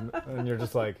times, and you're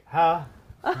just like, huh?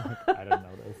 I didn't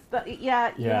notice. But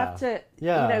yeah, you Yeah. have to,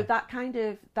 Yeah. you know, that kind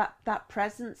of that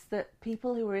presence that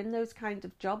people who are in those kind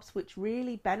of jobs, which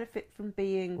really benefit from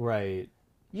being, Right.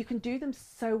 you can do them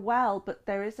so well, but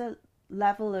there is a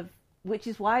level of, which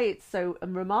is why it's so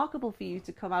remarkable for you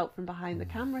to come out from behind the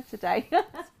camera today.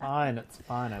 It's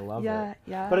fine. I love Yeah, it.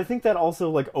 yeah. But I think that also,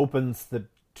 like, opens the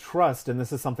trust, and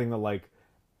this is something that, like,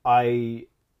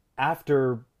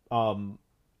 after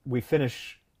we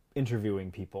finish interviewing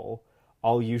people,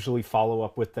 I'll usually follow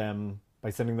up with them by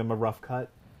sending them a rough cut,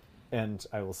 and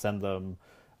I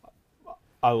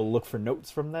will look for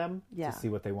notes from them Yeah. to see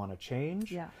what they want to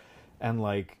change. Yeah. And,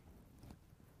 like,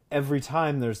 every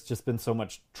time there's just been so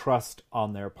much trust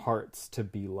on their parts to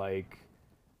be like,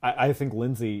 I think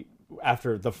Lindsay,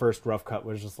 after the first rough cut,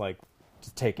 was just like,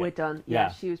 just take it. We're done.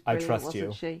 Yeah, she was brilliant, I trust wasn't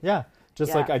you. she? Yeah.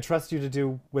 Just Yeah. like, I trust you to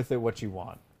do with it what you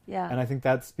want. Yeah. And I think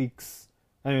that speaks,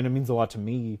 I mean, it means a lot to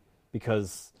me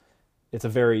because it's a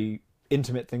very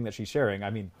intimate thing that she's sharing. I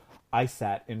mean, I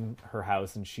sat in her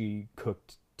house and she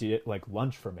cooked like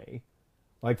lunch for me.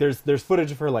 Like, there's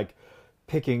footage of her, like,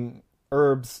 picking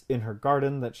herbs in her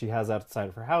garden that she has outside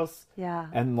of her house. Yeah.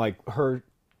 And, like, her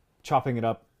chopping it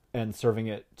up and serving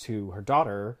it to her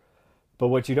daughter. But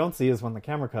what you don't see is when the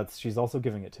camera cuts, she's also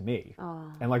giving it to me.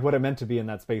 Oh. And, like, what it meant to be in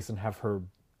that space and have her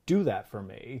do that for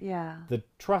me. Yeah. The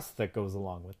trust that goes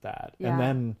along with that. Yeah. And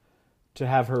then to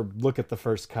have her look at the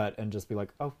first cut and just be like,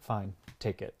 oh, fine,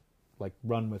 take it. Like,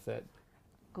 run with it.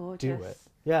 Gorgeous. Do it.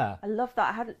 Yeah. I love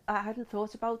that. I hadn't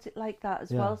thought about it like that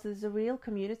as Yeah. well. So there's a real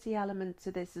community element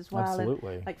to this as well.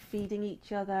 Absolutely. And, like, feeding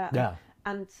each other. Yeah.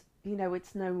 And you know,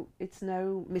 it's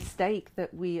no mistake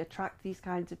that we attract these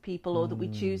kinds of people, or that we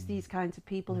choose these kinds of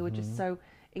people who are just so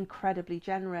incredibly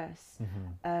generous.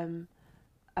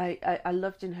 I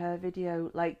loved in her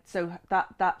video, like, so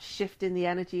that shift in the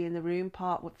energy in the room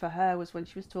part for her was when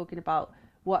she was talking about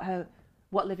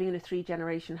what living in a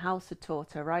 3-generation house had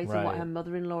taught her, right? And what Right. her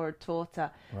mother-in-law had taught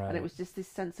her. And Right. it was just this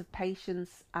sense of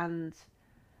patience, and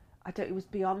it was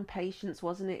beyond patience,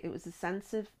 wasn't it? It was a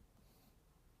sense of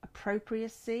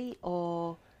appropriacy,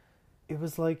 or It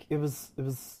was like,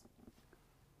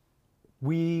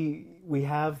 we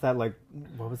have that, like,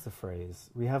 what was the phrase?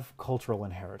 We have cultural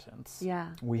inheritance. Yeah.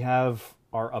 We have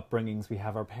our upbringings, we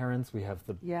have our parents, we have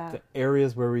the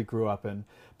areas where we grew up in.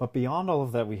 But beyond all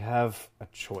of that, we have a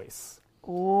choice.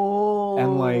 Oh,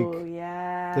 And, like,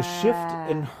 yeah. The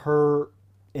shift in her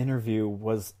interview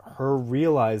was her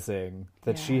realizing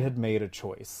that she Yeah. had made a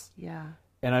choice. Yeah.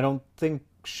 And I don't think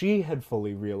she had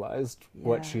fully realized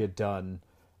what Yeah. she had done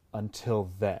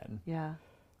until then. Yeah.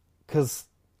 Because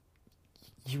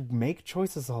you make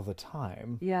choices all the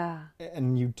time. Yeah.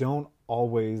 And you don't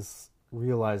always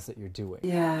realize that you're doing it.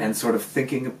 Yeah. And sort of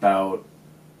thinking about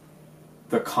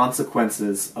the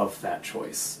consequences of that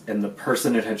choice and the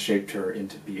person it had shaped her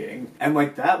into being. And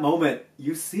like that moment,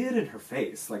 you see it in her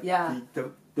face. Like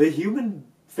the human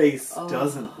face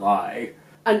doesn't lie.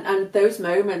 And those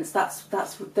moments,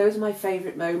 those are my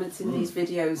favourite moments in these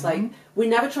videos. Like, we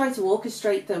never try to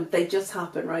orchestrate them; they just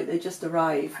happen, right? They just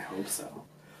arrive. I hope so.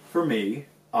 For me,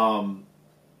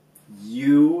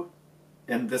 you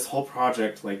and this whole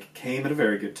project like came at a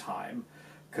very good time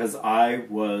because I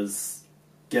was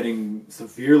getting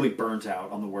severely burnt out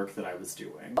on the work that I was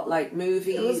doing. Like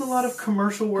movies. It was a lot of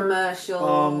commercial work.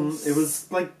 Commercials. It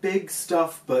was like big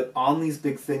stuff, but on these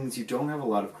big things you don't have a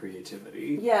lot of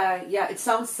creativity. Yeah. It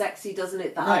sounds sexy, doesn't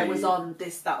it? That I was on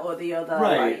this, that, or the other.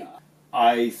 Right.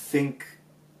 I think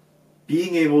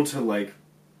being able to like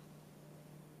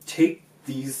take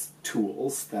these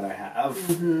tools that I have,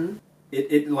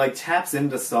 it like taps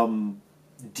into some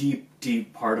deep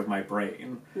part of my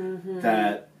brain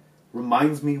that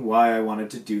reminds me why I wanted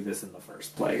to do this in the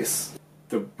first place.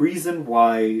 The reason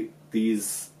why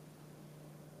these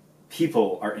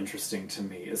people are interesting to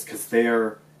me is because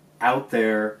they're out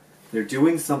there, they're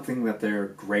doing something that they're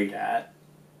great at,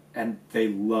 and they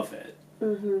love it.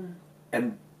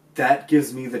 And that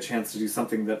gives me the chance to do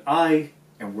something that I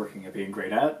am working at being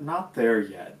great at. Not there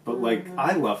yet, but like,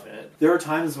 I love it. There are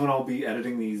times when I'll be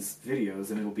editing these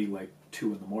videos and it'll be like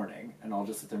 2 a.m, and I'll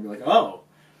just sit there and be like, oh,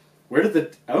 where did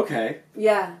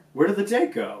the day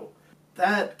go?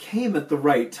 That came at the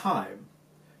right time.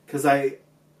 Because I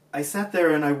sat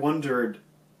there and I wondered,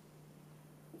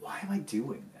 why am I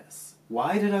doing this?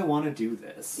 Why did I want to do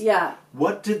this? Yeah.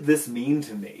 What did this mean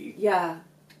to me? Yeah.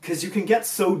 Because you can get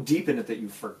so deep in it that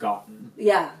you've forgotten.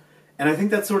 Yeah. And I think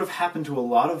that sort of happened to a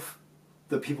lot of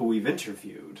the people we've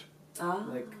interviewed.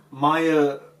 Like,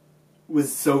 Maya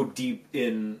was so deep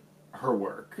in her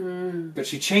work, but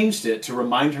she changed it to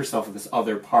remind herself of this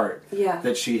other part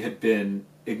that she had been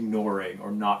ignoring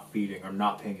or not feeding or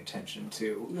not paying attention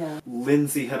to.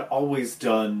 Lindsay had always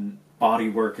done body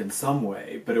work in some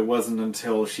way, but it wasn't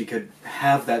until she could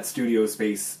have that studio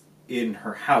space in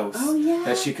her house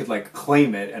that she could like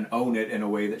claim it and own it in a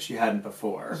way that she hadn't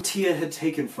before. Tia had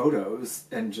taken photos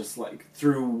and just like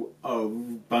through a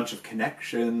bunch of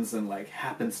connections and like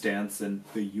happenstance in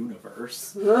the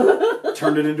universe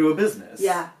turned it into a business.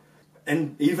 Yeah.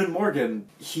 And even Morgan,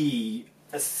 he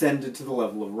ascended to the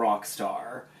level of rock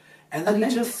star. And then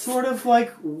he just sort of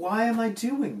like, why am I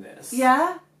doing this?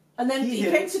 Yeah. And then he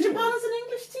came to Japan as an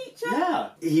English teacher. Yeah.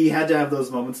 He had to have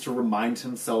those moments to remind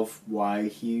himself why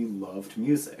he loved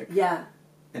music. Yeah.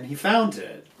 And he found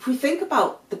it. If we think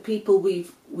about the people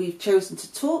we've chosen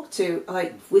to talk to,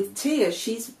 like with Tia,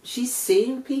 she's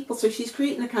seeing people, so she's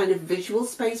creating a kind of visual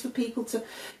space for people to,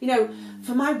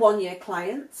 for my 1-year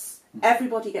clients,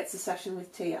 everybody gets a session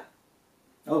with Tia.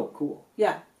 Oh, cool.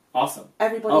 Yeah. Awesome.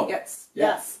 Everybody gets...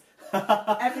 Yes.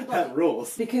 Everybody. That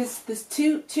rules. Because there's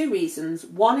two reasons.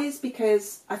 One is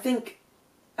because my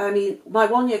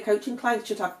 1-year coaching clients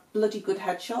should have bloody good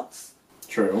headshots.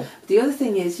 True. The other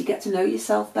thing is you get to know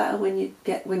yourself better when you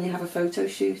have a photo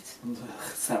shoot.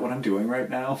 Is that what I'm doing right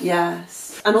now?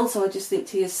 Yes. And also I just think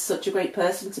Tia's such a great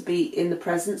person to be in the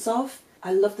presence of.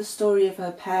 I love the story of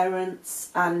her parents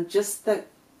and just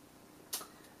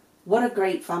what a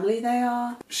great family they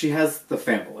are. She has the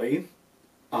family.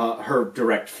 Her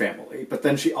direct family, but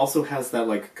then she also has that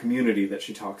like community that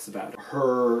she talks about.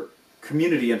 Her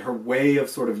community and her way of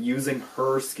sort of using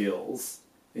her skills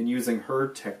and using her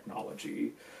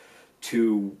technology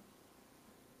to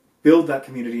build that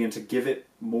community and to give it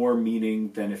more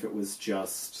meaning than if it was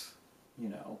just,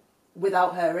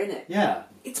 without her in it. Yeah.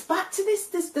 It's back to this,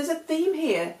 there's a theme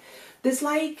here. There's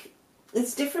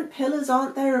different pillars,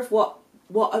 aren't there, of what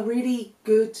a really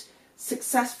good,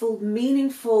 successful,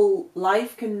 meaningful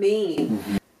life can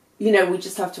mean. We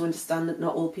just have to understand that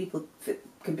not all people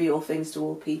can be all things to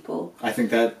all people. I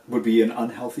think that would be an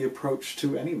unhealthy approach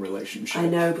to any relationship. I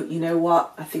know, but you know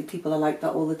what? I think people are like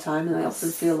that all the time, and I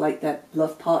often feel like their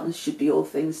love partners should be all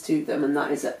things to them, and that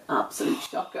is an absolute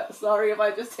shocker. Sorry if I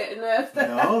just hit a nerve there.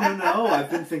 No. I've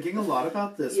been thinking a lot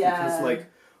about this because,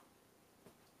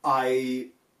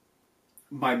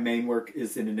 my main work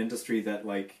is in an industry that,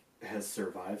 has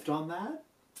survived on that.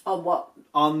 On what?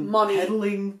 On money.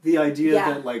 Peddling the idea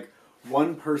that,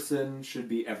 one person should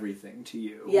be everything to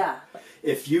you. Yeah.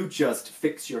 If you just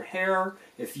fix your hair,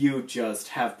 if you just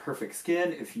have perfect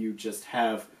skin, if you just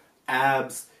have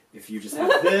abs, if you just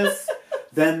have this,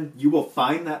 then you will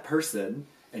find that person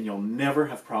and you'll never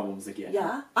have problems again.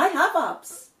 Yeah. I have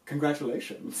abs.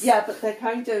 Congratulations. Yeah, but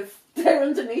they're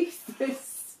underneath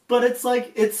this. But it's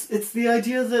it's the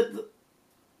idea that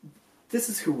this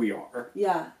is who we are.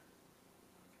 Yeah.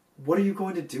 what are you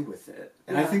going to do with it?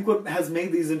 And I think what has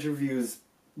made these interviews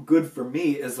good for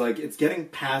me is, like, it's getting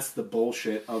past the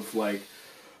bullshit of, like,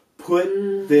 put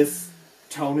this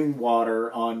toning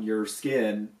water on your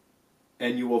skin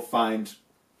and you will find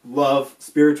love,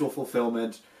 spiritual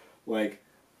fulfillment, like,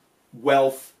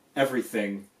 wealth,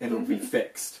 everything, and it'll be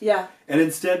fixed. Yeah. And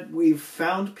instead, we've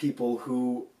found people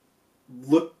who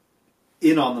look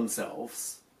in on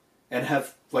themselves and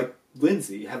have, like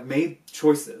Lindsay, have made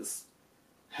choices.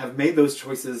 Have made those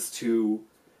choices to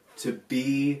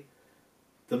be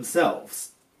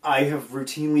themselves. I have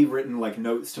routinely written, like,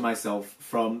 notes to myself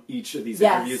from each of these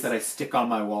interviews that I stick on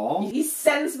my wall. He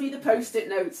sends me the post-it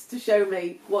notes to show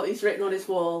me what he's written on his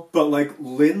wall. But, like,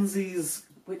 Lindsay's...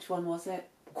 Which one was it?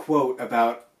 Quote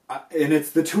about... and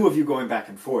it's the two of you going back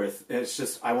and forth. It's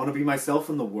just, I want to be myself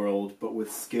in the world, but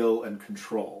with skill and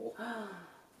control.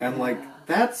 And, like,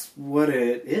 that's what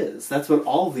it is. That's what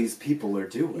all these people are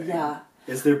doing. Yeah.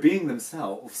 Is they're being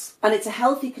themselves. And it's a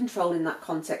healthy control in that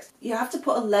context. You have to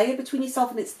put a layer between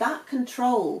yourself, and it's that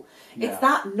control. Yeah. It's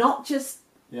that not just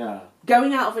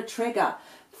going out of a trigger,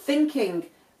 thinking,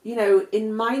 you know,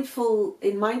 in mindful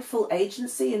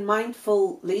agency, in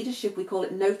mindful leadership, we call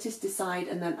it notice, decide,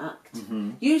 and then act.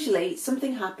 Mm-hmm. Usually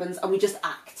something happens and we just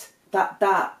act.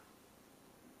 That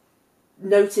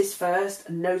notice first,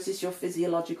 and notice your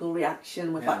physiological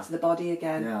reaction. We're back to the body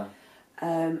again. Yeah.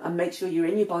 And make sure you're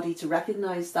in your body to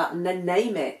recognise that, and then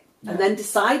name it, and then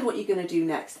decide what you're going to do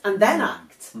next, and then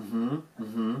act. Mm-hmm.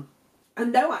 Mm-hmm.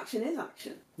 And no action is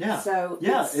action. Yeah. So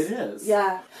it is.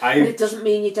 Yeah. But it doesn't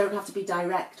mean you don't have to be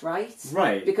direct, right?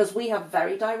 Right. Because we have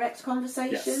very direct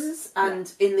conversations,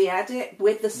 and in the edit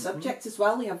with the subject as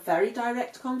well, we have very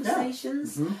direct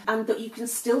conversations, and that you can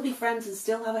still be friends and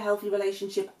still have a healthy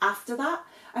relationship after that.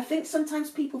 I think sometimes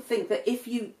people think that if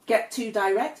you get too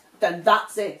direct, then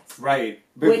that's it. Right.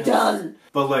 We're done.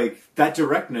 But, like, that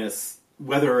directness,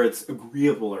 whether it's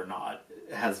agreeable or not,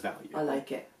 has value. I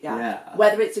like it. Yeah.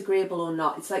 Whether it's agreeable or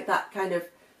not, it's like that kind of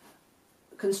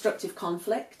constructive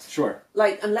conflict. Sure.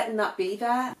 Like, and letting that be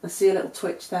there. I see a little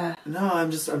twitch there. No,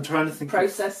 I'm trying to think.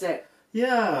 Process it.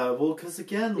 Yeah, well, because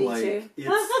again, Me like, too.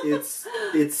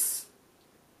 it's,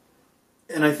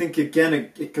 and I think, again,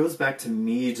 it goes back to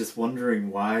me just wondering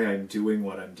why I'm doing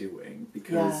what I'm doing.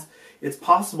 Because it's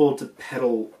possible to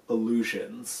peddle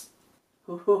illusions.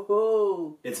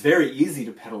 It's very easy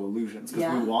to peddle illusions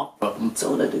because we want them. It's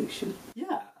all illusion.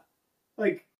 Yeah.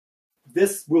 Like,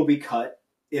 this will be cut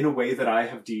in a way that I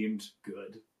have deemed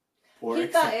good or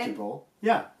Keep acceptable.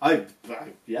 Yeah,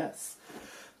 yes.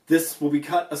 This will be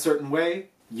cut a certain way.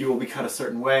 You will be cut a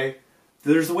certain way.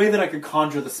 There's a way that I could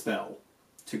conjure the spell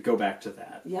to go back to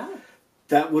that. Yeah.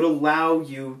 That would allow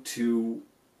you to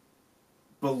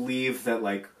believe that,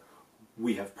 like,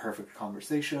 we have perfect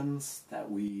conversations, that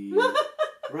we...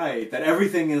 Right, that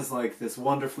everything is, like, this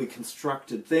wonderfully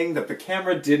constructed thing, that the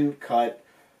camera didn't cut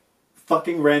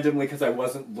fucking randomly because I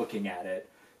wasn't looking at it.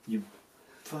 You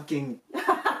fucking piece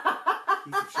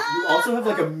of shit. You also have,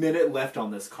 like, a minute left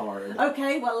on this card.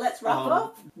 Okay, well, let's wrap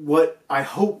up. What I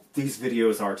hope these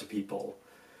videos are to people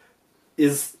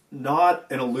is not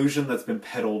an illusion that's been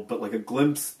peddled, but, like, a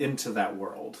glimpse into that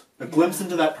world. A glimpse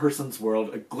into that person's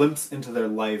world, a glimpse into their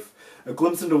life, a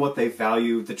glimpse into what they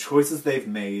value, the choices they've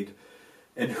made,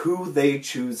 and who they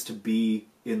choose to be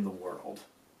in the world.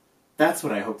 That's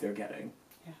what I hope they're getting.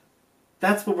 Yeah.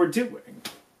 That's what we're doing.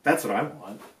 That's what I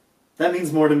want. That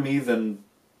means more to me than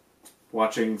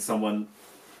watching someone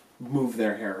move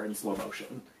their hair in slow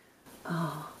motion.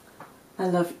 Oh, I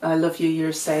love you. You're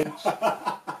a sage.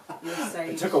 You're a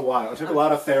sage. It took a while. It took a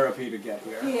lot of therapy to get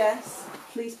here. Yes.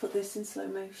 Please put this in slow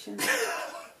motion.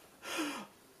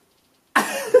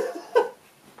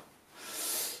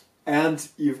 And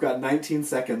you've got 19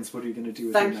 seconds. What are you going to do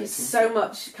with Thank you so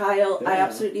much, Kyle. Yeah. I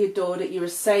absolutely adored it. You're a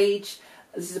sage.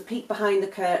 This is a peek behind the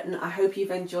curtain. I hope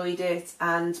you've enjoyed it.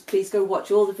 And please go watch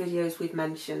all the videos we've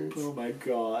mentioned. Oh my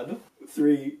god.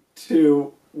 3,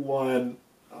 2, 1.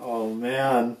 Oh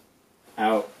man.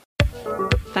 Out.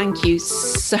 Thank you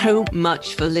so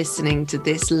much for listening to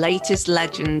this latest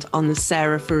legend on the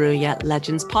Sarah Faruya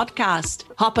Legends podcast.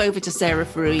 Hop over to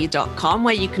sarahfaruya.com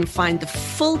where you can find the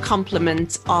full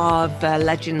complement of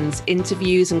Legends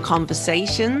interviews and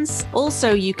conversations.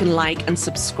 Also, you can like and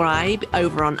subscribe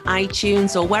over on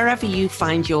iTunes or wherever you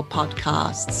find your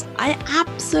podcasts. I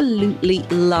absolutely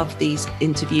love these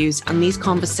interviews and these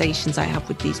conversations I have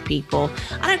with these people.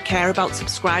 I don't care about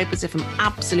subscribers if I'm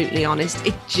absolutely honest.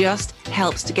 It just podcast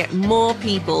helps to get more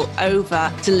people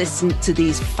over to listen to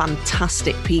these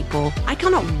fantastic people. I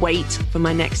cannot wait for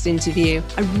my next interview.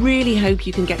 I really hope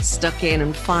you can get stuck in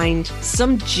and find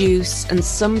some juice and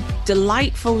some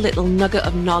delightful little nugget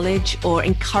of knowledge or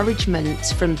encouragement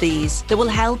from these that will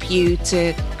help you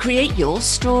to create your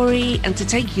story and to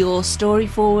take your story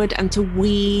forward and to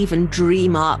weave and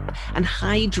dream up and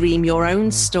high dream your own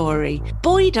story.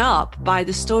 Buoyed up by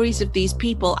the stories of these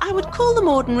people. I would call them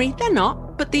ordinary, they're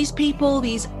not, but these people,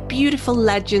 these beautiful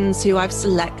legends who I've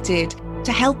selected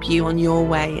to help you on your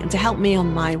way and to help me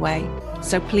on my way.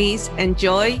 So please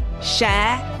enjoy,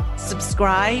 share,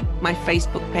 subscribe. My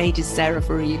Facebook page is Sarah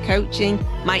Faruya Coaching.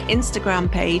 My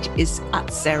Instagram page is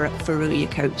at Sarah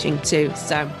Faruya Coaching too.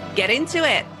 So get into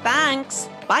it. Thanks.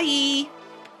 Bye.